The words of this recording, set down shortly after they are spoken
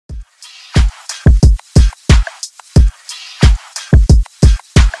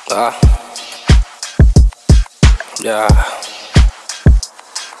Ah, yeah.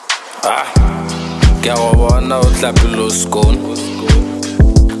 Ke go bona o tlapile scone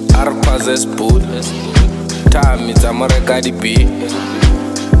a re phase spoon tami tsa mo reka dipi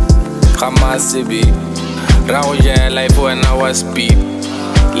ga masebe ra go jela life wena wa speed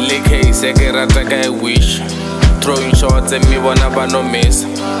le case ke rata ka wish throwing shots and me bona ba no miss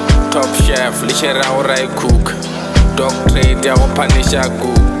top chef le shera go rai cook dog trade ya go punisha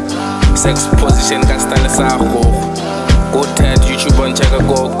cook sex position ka style sa go go ted YouTube on check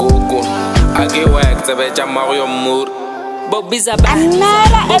go age work tse beja mario mood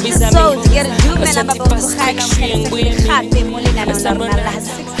another episode get a dumela ba bogaka gape mo le nana la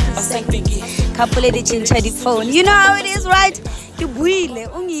 6 couple de chincha di phone. You know how it is, right? Ke buile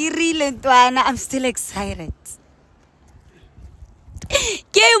o ngirile ntwana. I'm still excited.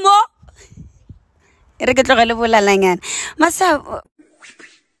 Ke mo re ke tlogele bolalanyana masa.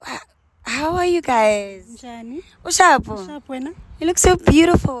 How are you guys? Jani. Ushapo. You look so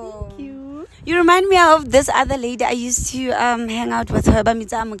beautiful. Thank you. You remind me of this other lady I used to hang out with her.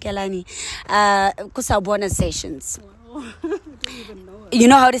 Bamitsa Mukelani. Kusabona sessions. Wow. I don't even know her. You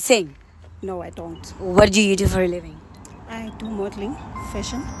know how to sing? No, I don't. What do you do for a living? I do modeling,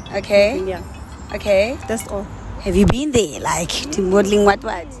 fashion. Okay. Yeah. Okay. That's all. Have you been there? Like to modeling what?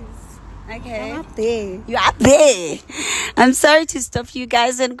 Okay. I'm up there. You're up there. I'm sorry to stop you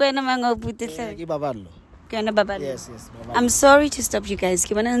guys and go Yes. I'm sorry to stop you guys.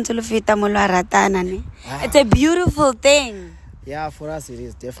 It's a beautiful thing. Yeah, for us it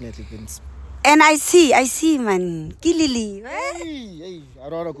is definitely been. And I see, man. Kilili. Hey, I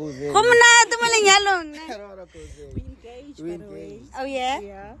don't want to go there. We engaged, by the way. Oh yeah.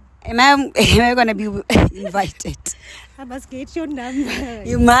 Yeah. Am I gonna be invited? I must get your number.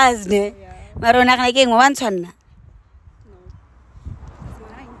 You must, ne? Marona kana ke ngwa ntshwana.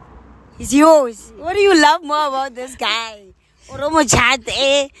 It's yours. What do you love more about this guy? Oromo chat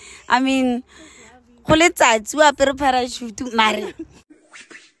I mean, go letsatsi wa apere parachute mare.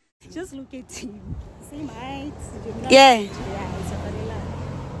 Just look at him. Same height. Yeah. It's a vanilla.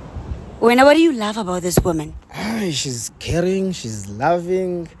 What do you love about this woman? She's caring, she's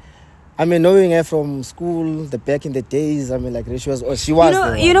loving. I mean, knowing her from school, back in the days, I mean, like she was.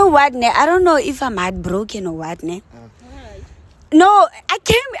 You know what, ne? I don't know if I'm heartbroken or what, ne? No, I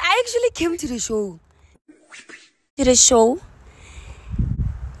actually came to the show.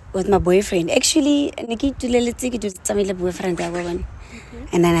 With my boyfriend. Actually, Nikki to boyfriend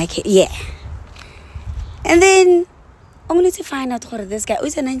and then I came, yeah. And then only to find out who this guy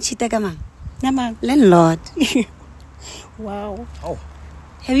is an Nama. landlord. Wow. Oh.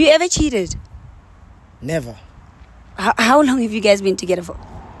 Have you ever cheated? Never. How long have you guys been together for?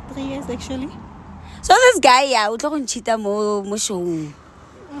 3 years actually. So this guy, yeah, we talking cheater mo show.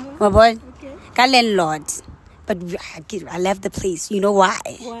 My boy, Okay. ka landlord. But I left the place. You know why?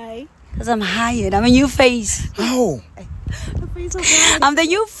 Why? Because I'm hired. I'm a new face. Oh. The face of God. I'm the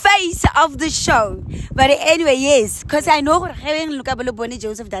new face of the show. But anyway, yes. Because I know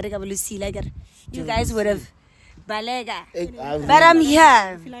Joseph you guys would have. Balega. But I'm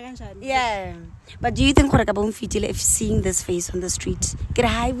here. Yeah. But do you think if seeing this face on the street? Get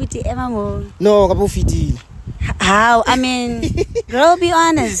high with the Emma Mo? No, kapo fitile. How? I mean, girl, be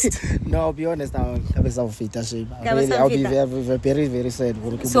honest. No, I'll be honest now. I'll be very sad.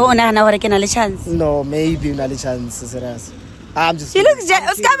 So, I can a chance. No, maybe not a chance. Serious. I'm just. She looks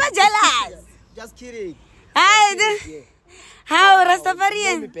jealous. Just kidding. How Don't be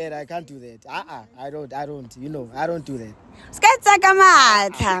Rastafarian? bad. I can't do that. I don't. You know, I don't do that. Skaita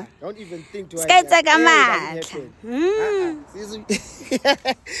kamata. Don't even think to. Skaita kamata.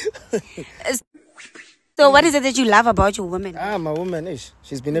 So what is it that you love about your woman? My woman,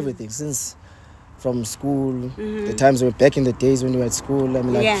 she's been everything since from school, the times back in the days when we were at school. I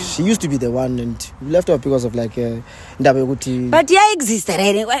mean, like, she used to be the one, and we left her because of like But yeah, existed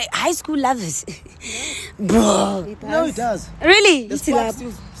high school lovers, bro. No, it does. Really? The spark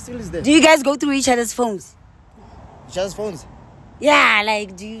still is there. Do you guys go through each other's phones? Each other's phones. Yeah,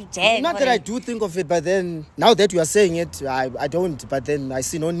 like do you check? Not that I do think of it, but then now that you are saying it, I don't. But then I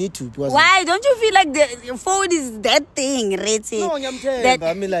see no need to. Because why don't you feel like the phone is that thing, Rete? No, I'm telling.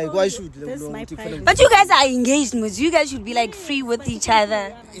 I mean, like, why should? That's my private. But you guys are engaged, Mus. You guys should be like free with each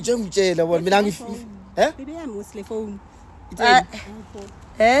other. Maybe I'm mostly phone. Now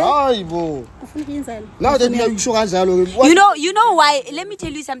that you show You know why? Let me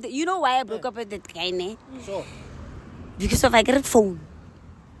tell you something. You know why I broke up with that guy, ne? Sure. Because of I got a phone.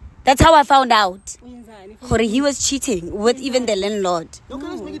 That's how I found out. He was cheating with even the landlord. No,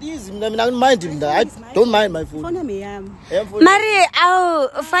 let's make it easy. I mean, I don't mind him. I don't mind my phone. Mari,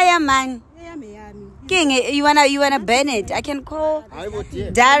 fireman. King, you wanna burn it? I can call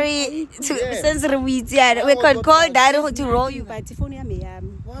Dari to since we could call Dari to roll you.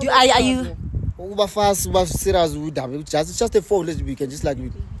 Are you? Uber fast, Uber serious. It's just a phone. We can just like.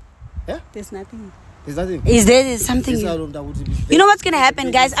 Yeah. There's nothing. There's nothing. Is there something? You know what's gonna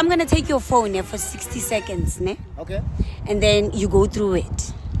happen, guys? I'm gonna take your phone here for 60 seconds, ne? Okay. And then you go through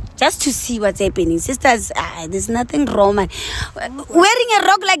it. Just to see what's happening. Sisters, there's nothing wrong, man. Wearing a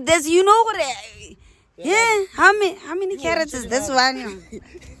rock like this, you know what? Yeah, how many carats is this one?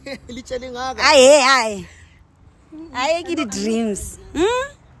 I get the dreams.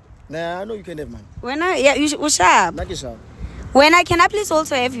 Nah, I know you can have mine. You sharp. Can I please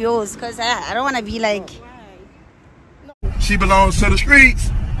also have yours? Because I don't want to be like. She belongs to the streets.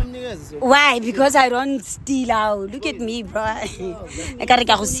 Why? Because I don't steal out. Look at me, bro. I can't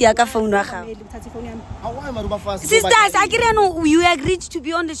go see a phone. Sisters, I didn't know you agreed to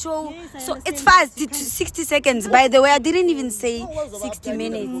be on the show. So it's fast. It's 60 seconds. By the way, I didn't even say 60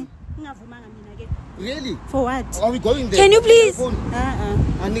 minutes. Really? For what? Are we going there? Can you please?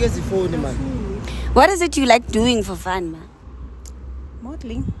 What is it you like doing for fun, man?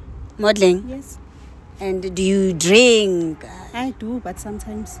 Modeling. Modeling? Yes. And do you drink? I do, but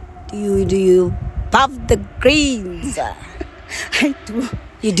sometimes. Do you puff the greens? I do.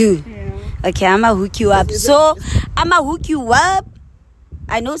 You do? Yeah. Okay, I'ma hook you up. So I'ma hook you up.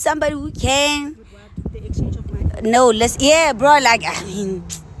 I know somebody who can. The exchange of money. No, bro. Like, I mean,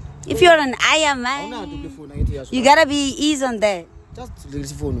 if you're an Iron Man, you gotta be easy on that. Just the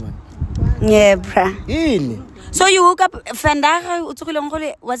phone, man. Yeah, bruh. So you woke up.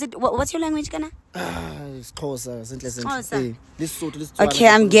 Was it? What's your language, Kana? It's Xhosa. Okay,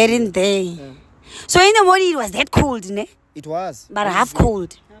 I'm getting there. Yeah. So in the morning it was that cold, ne? It was. But half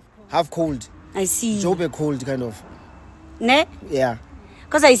cold. Half cold. I see. Jobe cold, kind of. Ne? Yeah.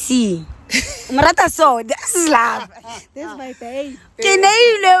 Because I see. Marata saw. This is love. This is my babe. Can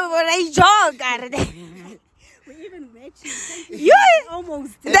I jog? We even matching. You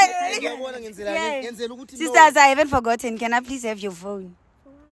almost. Yeah. Sisters, I haven't forgotten. Can I please have your phone?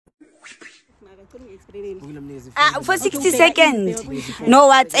 For 60 seconds. No,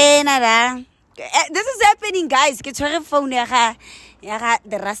 what's in this is happening, guys. Get your phone, the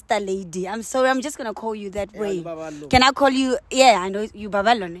Rasta lady. I'm sorry, I'm just gonna call you that way. Can I call you? Yeah, I know you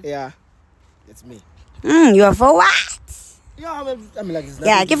Babalone. Yeah, it's me. You are for what? Yeah, I'm like this.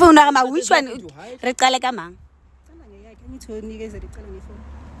 Yeah, give phone. Which one?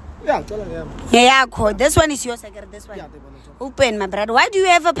 Yeah, code. This one is yours. I get this one. Yeah, open, my brother. Why do you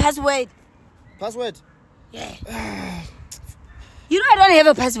have a password? Password? Yeah. You know I don't have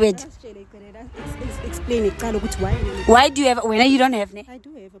a password. Explain it. Why do you have? When you don't have? I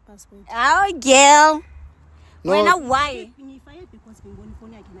do have a password. Oh, girl. No. Why?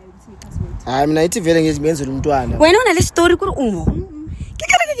 I'm not even getting when on a story could phone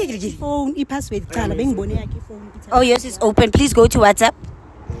password. Oh yes, it's open. Please go to WhatsApp.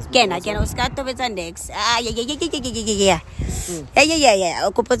 Can Oscar to it next. Yeah.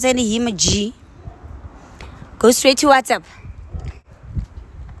 Okupoteni him G. Go straight to WhatsApp.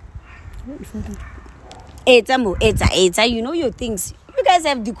 It's you know your things. You guys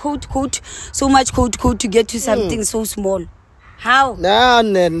have the code, so much code to get to something so small. How? Nah.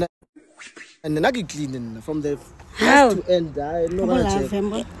 And then I get cleaning from the first to end. I know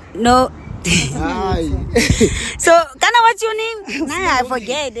no. So, Kana, what's your name? Nah, I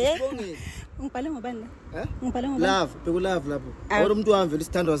forget. Love.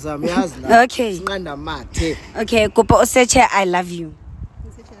 Okay, Kopo Oseche, I love you.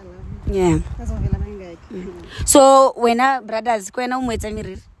 Yeah. So, when our brothers,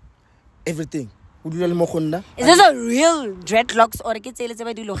 everything. Is this a real dreadlocks or get a little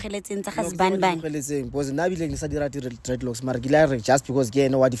bit dreadlocks? Just because you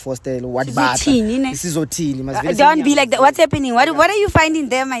know what the first what this is don't be like that. What's happening? What are you finding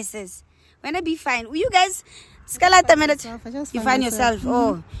there, my sis? When I be fine, will you guys scalata minute? You find yourself.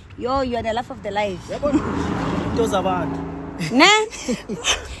 Oh, you're the life of the life.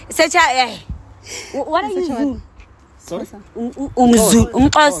 Such a what are you doing? Sorry?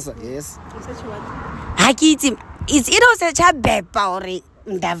 Yes. It's such a beba or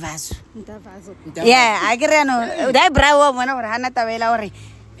Ndavazo. Yeah, I get no. That bravo one or Hana Tavela.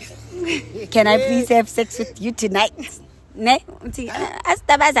 Can I please have sex with you tonight? Ne? As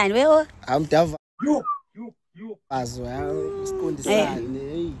Tabazan, well, I'm Dava. You as well.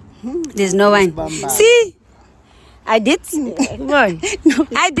 There's no one. See? I did say. Come on. No.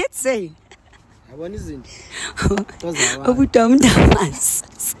 I did say. What is it?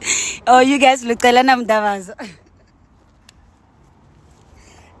 Oh, you guys look like Namdavas.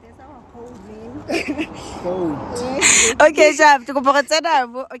 Okay, Shab, to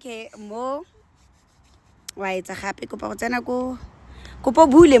go okay, mo. Why it's a happy Kupatana go. Kupo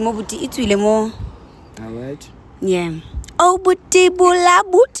bule mo buti itule mo. Alright. Yeah. Oh, buti bula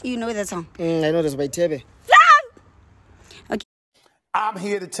but. You know that song? I know that's by Tebe. Okay. I'm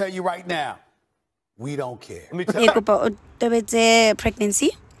here to tell you right now, we don't care. Hey, Kupo,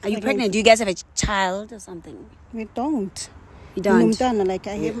 pregnancy? Are you pregnant? Do you guys have a child or something? We don't. You don't? Like,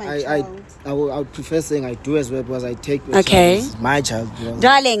 I have my child. I would prefer saying I do as well because I take my child.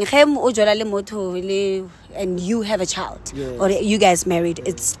 Darling, and you have a child. Yes. Or you guys married.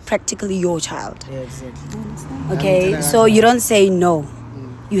 It's practically your child. Yeah, exactly. Okay, so you don't say no.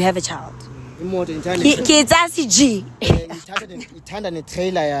 You have a child.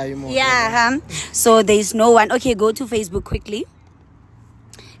 Yeah, so there's no one. Okay, go to Facebook quickly.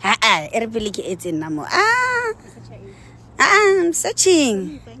 I'm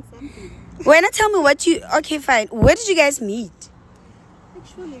searching. When tell me what you. Okay, fine. Where did you guys meet?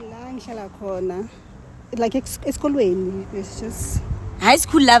 Actually, like it's just high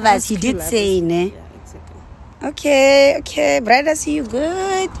school lovers. He did say, ne? Yeah, exactly. Okay. Brother, see you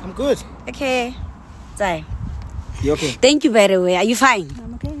good? I'm good. Okay. Sorry. You okay? Thank you, by the way. Are you fine?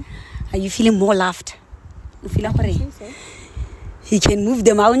 I'm okay. Are you feeling more loved? You feel like So. he can move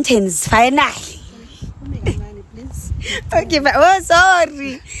the mountains finally. Please. Okay, but oh,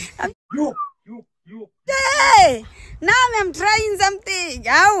 sorry. Hey, now I'm trying something.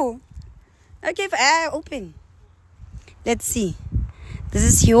 Ow. Okay, open. Let's see. This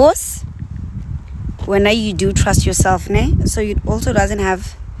is yours. When you do trust yourself, ne? So it also doesn't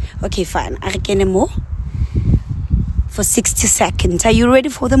have. Okay, fine. I can more for 60 seconds. Are you ready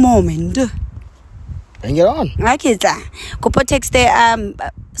for the moment? Bring it on. Okay, Kopo text there.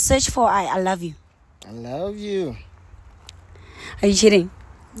 Search for I love you. I love you. Are you cheating?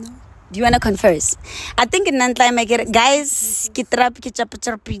 No. Do you wanna converse? I think in that time I get guys.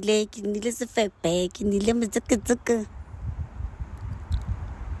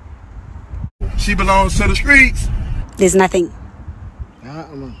 She belongs to the streets. There's nothing.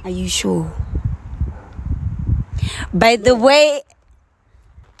 Are you sure? By the way,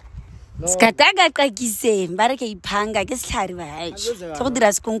 what's happening?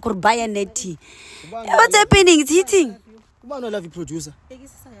 It's hitting. Love you, producer.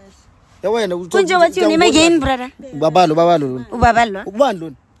 What's your name again, brother? Babalo.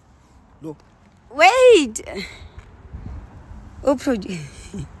 Wait. Oh,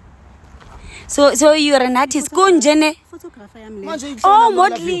 so you're an artist. Photographer, oh,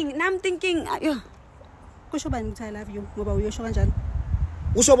 modeling. Now I'm thinking. I love you.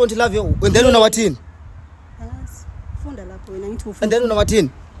 Usho bonti love you. And then unawathini? And then unawathini?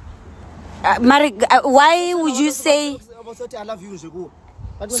 Why would you say? I love you.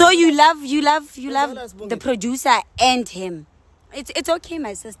 So you love the producer and him. It's okay,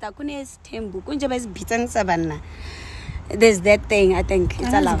 my sister. There's that thing, I think.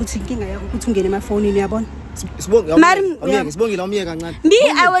 It's allowed. Me,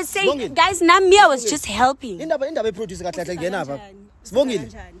 I was saying, guys, not me, I was just helping. I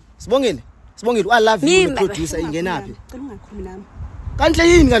love you, the producer.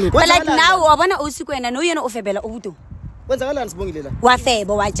 But like now, I want to also go and I know you're not ofebela udo.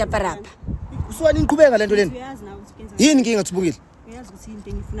 Wafebo wachaparap.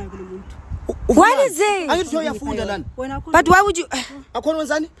 What is it? But why would you?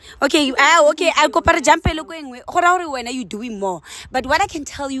 Okay, I'll go para jump when are you doing more? But what I can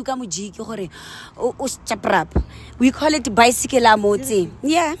tell you, we call it bicycle amoti.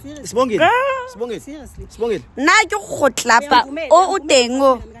 Yeah. Seriously. Na go clap. Oh,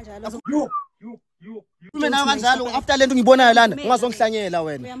 tengo. After letting you bona lana ungazongihlanyela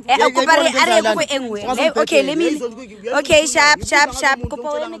wena. Okay, let me. Okay, sharp.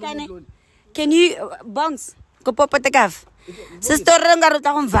 Can you bounce? Go pop at the gaff. Sister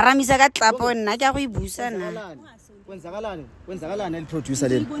Rangaruta on Varamisa got clap on Nagari Busana.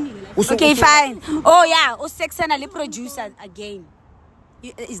 Okay, fine. Oh, yeah. Oh, sex and a producer again.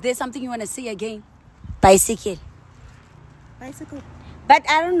 Is there something you want to say again? Bicycle. But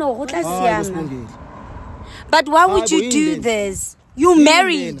I don't know. But why would you do this? You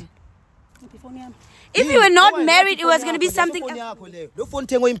married. If you were not married, it was going to be something. Can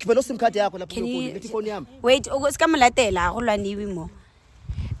you wait?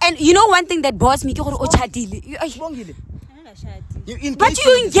 And you know one thing that bothers me? You engage. But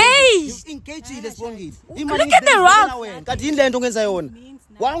you engaged. You engage in this one. Look at the rock. Kanti yini lento ongenza yona?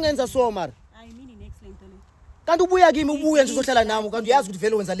 Wa ungenza so mara. I mean in excellent le. Kanti ubuya kimi ubuya nje uzohlala nami kanti uyazi ukuthi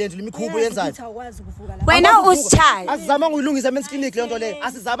vele wenza lento lemikhubo yenzayo. Wena uschild. Asizama nguyilungisa men's clinic lento le.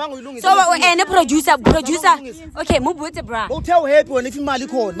 Asizama nguyilungisa. So and producer. Okay, mubuthe bra. Uthe uhappy wena if imali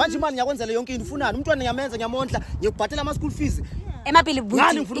ikhona. Manje imali ngiyakwenzela yonke into ufunani. Umntwana ngiyamenza ngiyamondla ngiyokubhatela ama school fees. Emapili buti.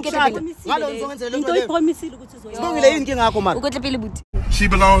 Ngalo ngizongenzela lento Into le. ipromisile ukuthi uzoyenza. Sibongile yini inkinga yakho mara? Ukuthi pili buti. She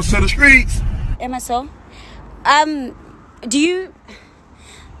belongs to the streets. Emma so do you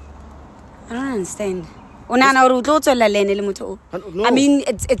I don't understand. Unana urutlo la lene le motho. I mean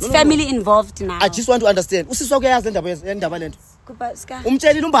it's family involved now. I just want to understand. Usiswa kuyazi indaba lento. Kuba ska.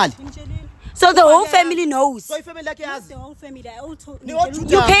 Umtsheli umbali. So the whole family knows. So ifamily yakhe yazi. The whole family I also You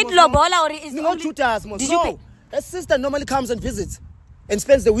paid lobola or is Ningo tutors mos. Did you pay? Her sister normally comes and visits and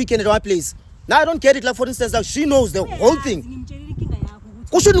spends the weekend at our place. Now I don't get it, like for instance, like she knows the whole thing. ngimtshela inkinga yakho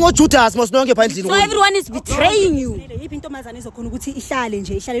ukuthi Kusho ningo tutors mos nonke pha endlini. So everyone is betraying you. yiphi intombazane ezokhona ukuthi ihlale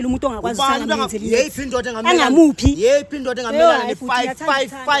nje ihlalela umuntu ongakwazi usangamenzeli. Yeyiphi indoda Angamuphi. Yeyiphi indoda engamelana ne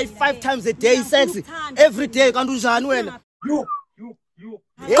 5 times a day sex every day kanti unjani wena?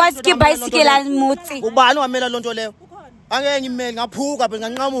 Because ke bicycle la motse. Ubani wamela lonto leyo? Angeke ngimele ngaphuka phela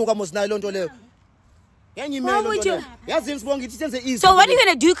nganqamuka mos nayo lonto leyo. Why would you? Yazi sibonga ithi senze easy. So what are you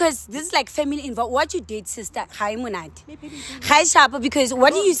gonna do? Because this is like family involved. What you did, sister? Hi Munat. Hi Sharpa. Because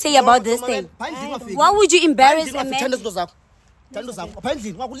what do you say about this thing? Why would you embarrass a man? Thanda zakho pha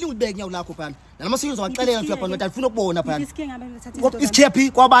endlini kwakulinga ulibeke nyawo lakho phana namasikho ngizowaxelela ngifika phana ngifuna ukubona phana Isikhe ngabe thatha izinto.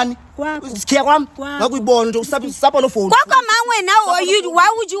 isikhepi kwabani isikhe kwami ngakuyibona nje usapha lo phone Kwakwa mangwe now or you?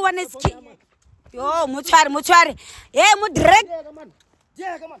 Why would you want to skip? Yo, muchwari. Yeah, mudrek.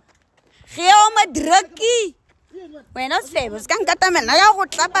 Yo, mudreki. Wena usfebo, skangata mena ya go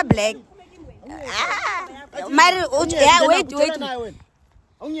tlapa black. Mari, yeah, wait.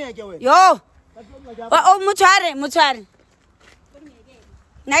 awunyeke wena Yo. Oh, muchwari.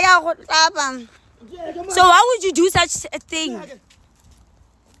 Naya go tlapa. So why would you do such a thing?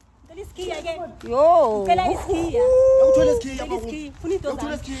 Isikhi again. Yo. Phela isikhi. ukuthola isikhiya Isikhi. Funa into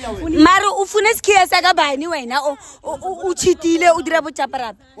ukuthola zakho. isikhiya wena Mari ufuna skhiya saka bani wena o chitile o dira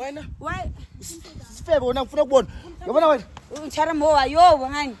bochaparapa. wena Why? sifebe wena ngifuna ukubona yabona wena Uchara mowa yo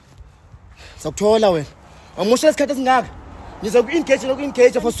bangani. sakuthola wena amusha isikhathi esingaka niza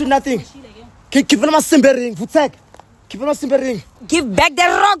ku-engage for soon nothing keep nama simbe ring vutsek keep nama simbe ring Give back the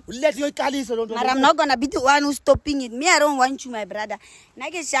rock. let yoyiqalise lonto But I'm not gonna be the one who's stopping it. Me, I don't want you, my brother.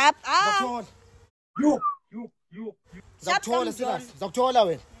 Nake sharp. zakuthola sikahle zakuthola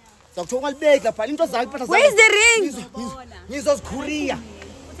wena zakuthola ngalibeki lapha into zakho iphatha Where's the ring? ngizozikhuriya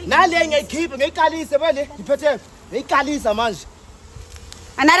nale ngiyayikhipha ngiyiqalise vele ngiphethe ngiyiqalisa manje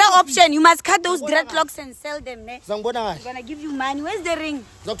Another option, you must cut those dreadlocks and sell them. Ne? ngizangibona I'm kahle gonna give you money. Where's the ring?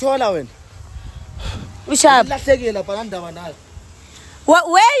 zakuthola wena Ushab. lahlekile lapha nandaba nayo Where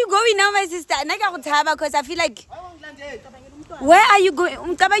are you going now, my sister? Naka kuthaba because I feel like. Where are you going?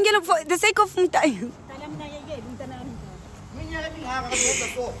 Umtabangelo for the sake of umtayo. Mnakekele umntanami. minyaka emingaka kayenza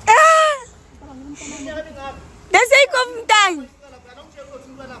so minyaka emingaka The sake of umtayo.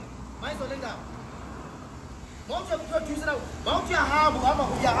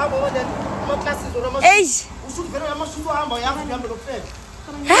 Hey.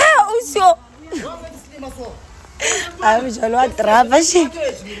 Also. I'm jolwa trava she.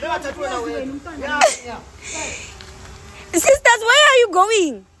 Sisters, where are you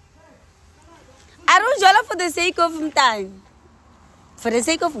going? I don't jola for the sake of time. For the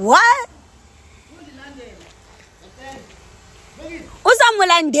sake of what?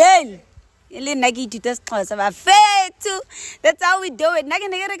 Usamulandeli. Ile naki ithuta sixhosa bafethu. That's how we do it. Nake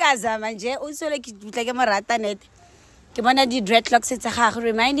neke rekazama nje usole ke dutla ke morata net. Ke bona di dreadlocks tsa gagwe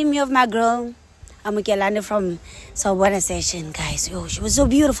reminding me of my girl Amukelane from Sawubona Session, guys. Yo, she was so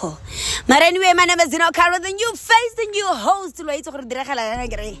beautiful. But anyway, my name is Zino Caro, the new face, the new host.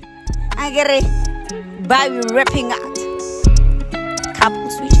 Bye, we're wrapping out. Couple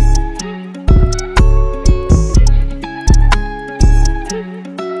switch.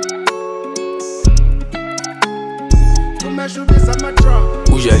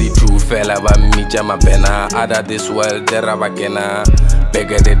 Usually true fella ba mija mapena Ada this world dera bakena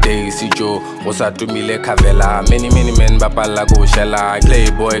Back at the day si jo Go sa tumile kavela Many men ba pala go shela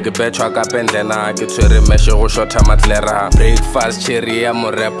Playboy ke betchwa ka pendlena Ke tswere meshe go shota matlera Breakfast cherry ya mo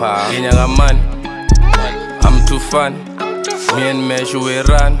rapper Kinyaga man I'm too fun Me and Mesh we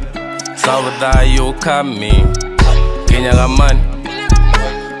run Sauda you coming Kinyaga man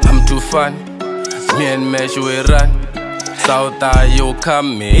I'm too fun Me and Mesh we run Sauta you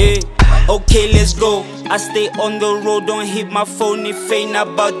coming Okay, let's go. I stay on the road, don't hit my phone if ain't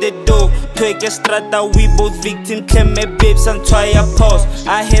about the dough. Tweke strata, we both victim, claim me babes and try a pause.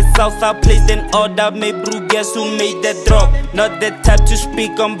 I head south, I placed an order, me bro, guess who made the drop? Not the type to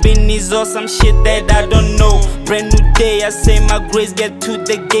speak on business or some shit that I don't know. Brand new day, I say my grace, get to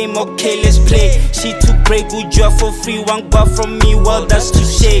the game, okay, let's play. She too great, good job for free, one bar from me, well, that's too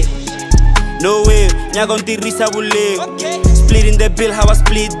shade. No way, nyaga ntirisa buleng. Splitting the bill, how I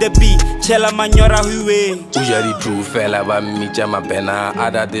split the beat. Chela manyora huwe. Uja di true fella ba micha mapena.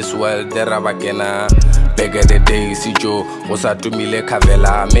 Ada this world dera bakena. Bega the day si jo. Osa tumile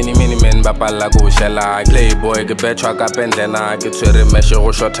kavela. Many men bapala go shela. Playboy ke betwa ka pendlena. Ke tswere meshe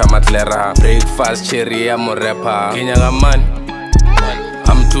go shota matlera. Breakfast cherry ya mo rapper. Kinyaga man,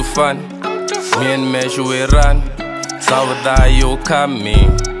 I'm too fun. Me and Mesh we run. Sauda you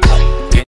coming.